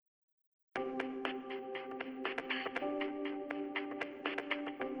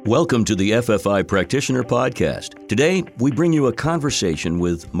Welcome to the FFI Practitioner Podcast. Today, we bring you a conversation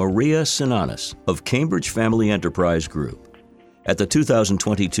with Maria Sinanis of Cambridge Family Enterprise Group. At the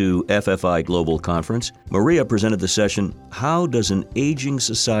 2022 FFI Global Conference, Maria presented the session, How Does an Aging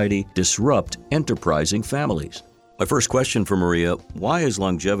Society Disrupt Enterprising Families? My first question for Maria, why is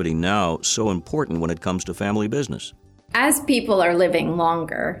longevity now so important when it comes to family business? As people are living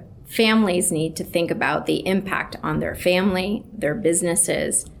longer, families need to think about the impact on their family, their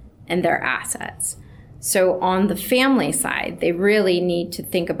businesses, and their assets. So on the family side, they really need to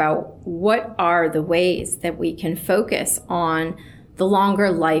think about what are the ways that we can focus on the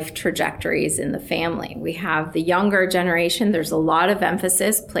longer life trajectories in the family. We have the younger generation. There's a lot of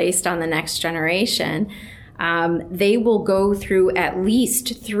emphasis placed on the next generation. They will go through at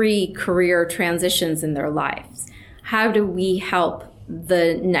least 3 career transitions in their lives. How do we help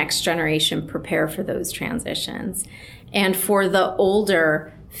the next generation prepare for those transitions? And for the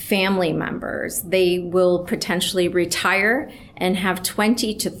older family members, they will potentially retire and have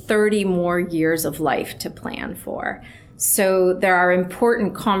 20 to 30 more years of life to plan for. So there are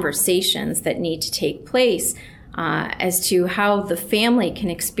important conversations that need to take place as to how the family can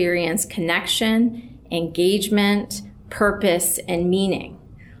experience connection, engagement, purpose, and meaning.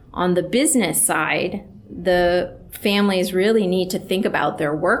 On the business side, the families really need to think about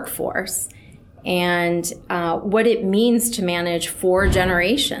their workforce and what it means to manage 4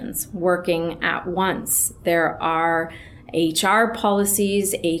 generations working at once. There are HR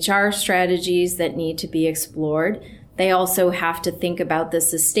policies, HR strategies that need to be explored. They also have to think about the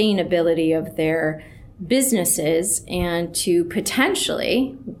sustainability of their businesses and to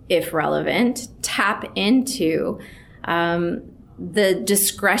potentially, if relevant, tap into the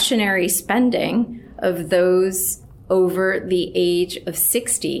discretionary spending of those over the age of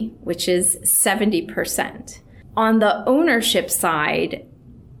 60, which is 70%. On the ownership side,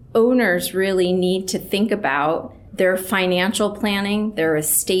 owners really need to think about their financial planning, their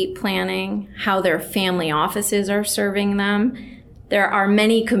estate planning, how their family offices are serving them. There are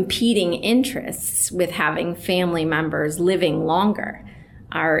many competing interests with having family members living longer.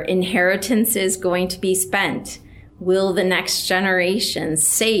 Our inheritance is going to be spent. Will the next generation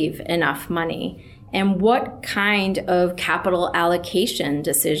save enough money? And what kind of capital allocation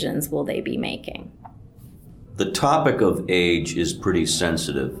decisions will they be making? The topic of age is pretty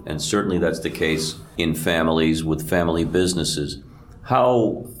sensitive, and certainly that's the case in families with family businesses.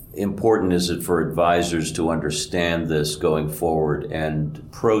 How important is it for advisors to understand this going forward and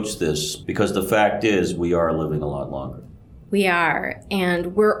approach this? Because the fact is, we are living a lot longer. We are,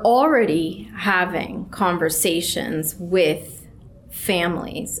 and we're already having conversations with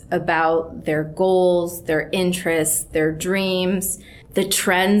families about their goals, their interests, their dreams, the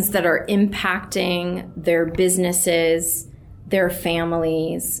trends that are impacting their businesses, their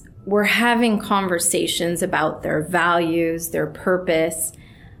families. We're having conversations about their values, their purpose.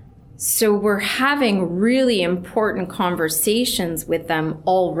 So we're having really important conversations with them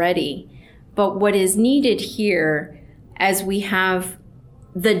already. But what is needed here, as we have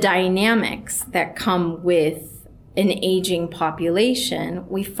the dynamics that come with an aging population,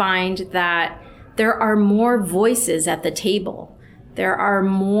 we find that there are more voices at the table. There are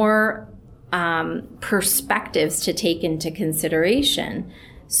more perspectives to take into consideration.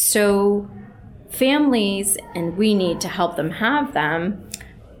 So families, and we need to help them have them,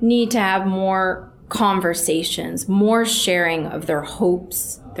 need to have more conversations, more sharing of their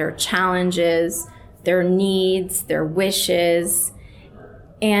hopes, their challenges, their needs, their wishes,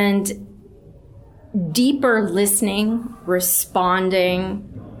 and deeper listening, responding,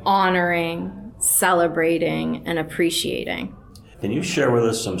 honoring, celebrating, and appreciating. Can you share with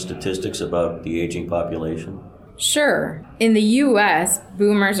us some statistics about the aging population? Sure. In the U.S.,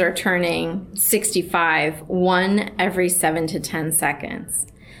 boomers are turning 65, 1 every 7 to 10 seconds.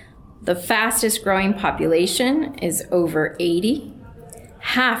 The fastest growing population is over 80.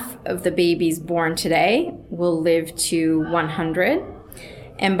 Half of the babies born today will live to 100.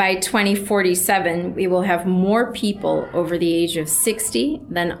 And by 2047, we will have more people over the age of 60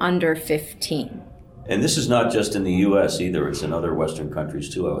 than under 15. And this is not just in the U.S. either. It's in other Western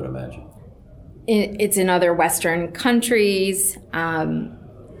countries too, I would imagine. It's in other Western countries.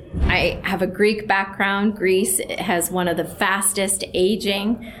 I have a Greek background. Greece has one of the fastest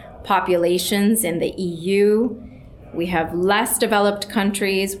aging populations in the EU. We have less developed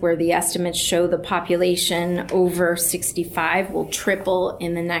countries where the estimates show the population over 65 will triple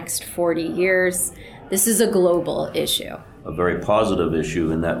in the next 40 years. This is a global issue. a very positive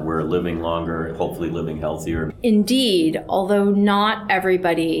issue in that we're living longer, hopefully living healthier. Indeed, although not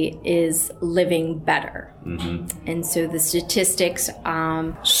everybody is living better. And so the statistics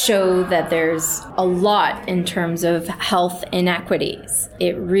show that there's a lot in terms of health inequities.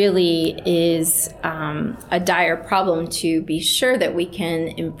 It really is a dire problem to be sure that we can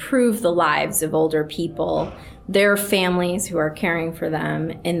improve the lives of older people, their families who are caring for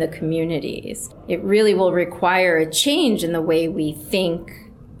them, in the communities. It really will require a change in the way we think,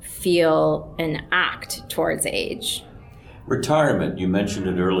 feel, and act towards age. Retirement, you mentioned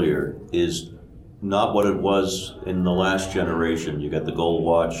it earlier, is not what it was in the last generation. You got the gold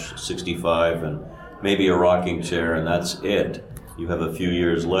watch, 65, and maybe a rocking chair, and that's it. You have a few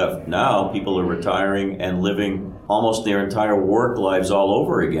years left. Now people are retiring and living almost their entire work lives all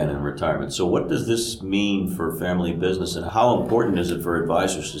over again in retirement. So what does this mean for family business, and how important is it for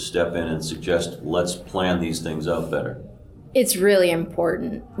advisors to step in and suggest, let's plan these things out better? It's really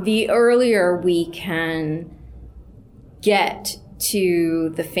important. The earlier we can get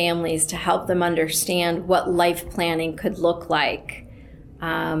to the families to help them understand what life planning could look like,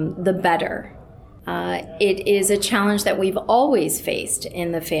 the better. It is a challenge that we've always faced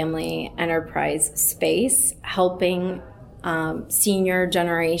in the family enterprise space, helping senior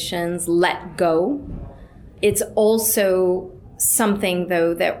generations let go. It's also something,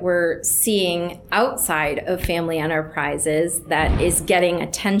 though, that we're seeing outside of family enterprises that is getting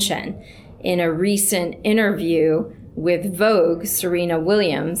attention. In a recent interview with Vogue, Serena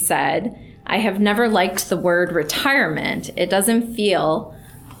Williams said, "I have never liked the word retirement. It doesn't feel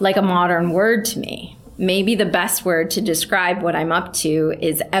like a modern word to me. Maybe the best word to describe what I'm up to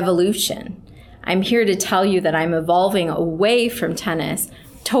is evolution. I'm here to tell you that I'm evolving away from tennis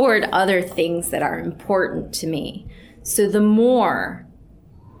toward other things that are important to me." So the more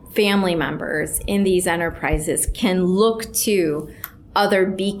family members in these enterprises can look to other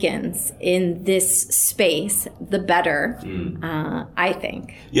beacons in this space, the better, I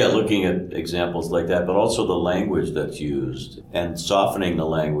think. Yeah, looking at examples like that, but also the language that's used and softening the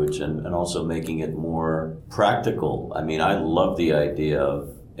language and also making it more practical. I mean, I love the idea of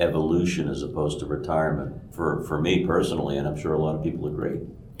evolution as opposed to retirement for me personally, and I'm sure a lot of people agree.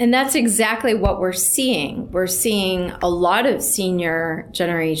 And that's exactly what we're seeing. We're seeing a lot of senior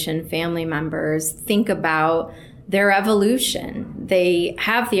generation family members think about their evolution. They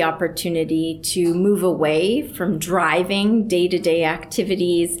have the opportunity to move away from driving day-to-day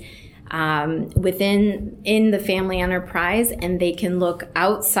activities in the family enterprise, and they can look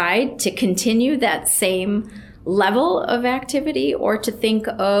outside to continue that same level of activity or to think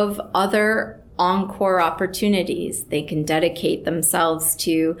of other encore opportunities. They can dedicate themselves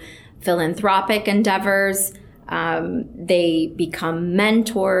to philanthropic endeavors. They become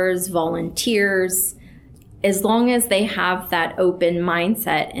mentors, volunteers. As long as they have that open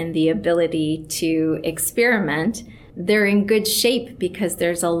mindset and the ability to experiment, they're in good shape because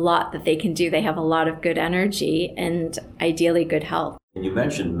there's a lot that they can do. They have a lot of good energy and ideally good health. You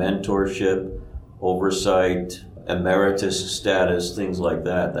mentioned mentorship, oversight, emeritus status, things like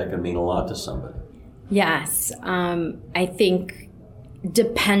that. That can mean a lot to somebody. Yes. I think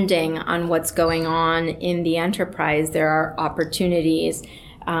depending on what's going on in the enterprise, there are opportunities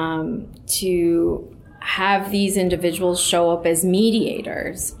to have these individuals show up as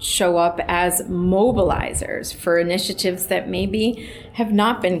mediators, show up as mobilizers for initiatives that maybe have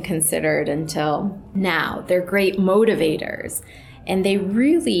not been considered until now. They're great motivators, and they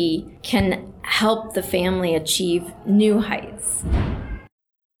really can help the family achieve new heights.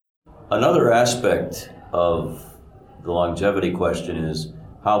 Another aspect of the longevity question is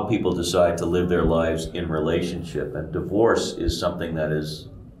how people decide to live their lives in relationship, and divorce is something that is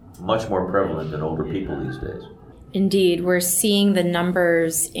much more prevalent in older people these days. Indeed, we're seeing the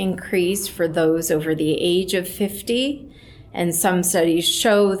numbers increase for those over the age of 50, and some studies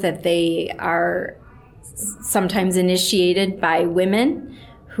show that they are sometimes initiated by women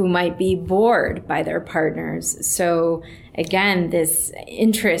who might be bored by their partners. So again, this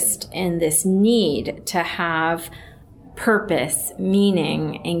interest and this need to have purpose,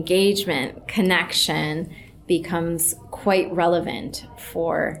 meaning, engagement, connection becomes quite relevant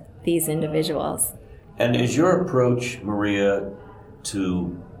for these individuals. And is your approach, Maria,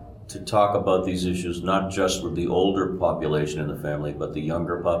 to talk about these issues not just with the older population in the family, but the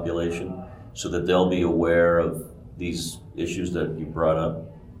younger population, so that they'll be aware of these issues that you brought up?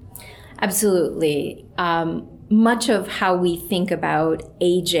 Absolutely. Much of how we think about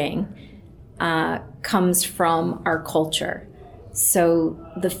aging comes from our culture. So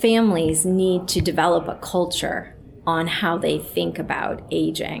the families need to develop a culture on how they think about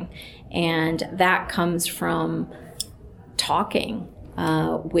aging. And that comes from talking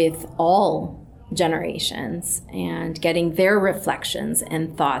with all generations and getting their reflections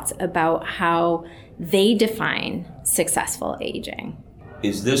and thoughts about how they define successful aging.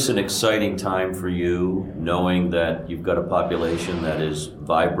 Is this an exciting time for you, knowing that you've got a population that is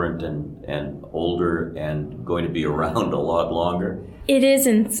vibrant and older and going to be around a lot longer? It is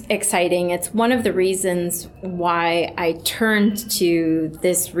exciting. It's one of the reasons why I turned to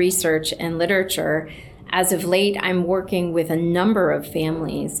this research and literature. As of late, I'm working with a number of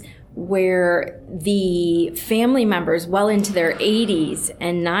families where the family members well into their 80s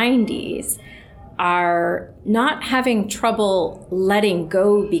and 90s are not having trouble letting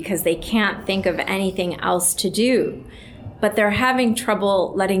go because they can't think of anything else to do, but they're having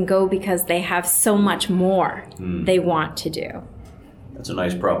trouble letting go because they have so much more they want to do. That's a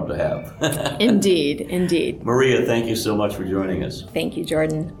nice problem to have. Indeed, indeed. Maria, thank you so much for joining us. Thank you,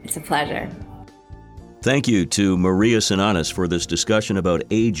 Jordan. It's a pleasure. Thank you to Maria Sinanis for this discussion about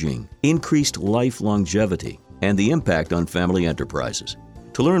aging, increased life longevity, and the impact on family enterprises.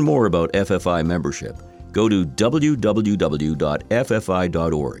 To learn more about FFI membership, go to www.ffi.org.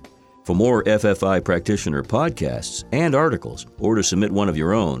 For more FFI practitioner podcasts and articles, or to submit one of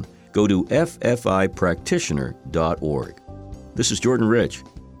your own, go to ffipractitioner.org. This is Jordan Rich.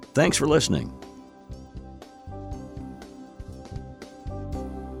 Thanks for listening.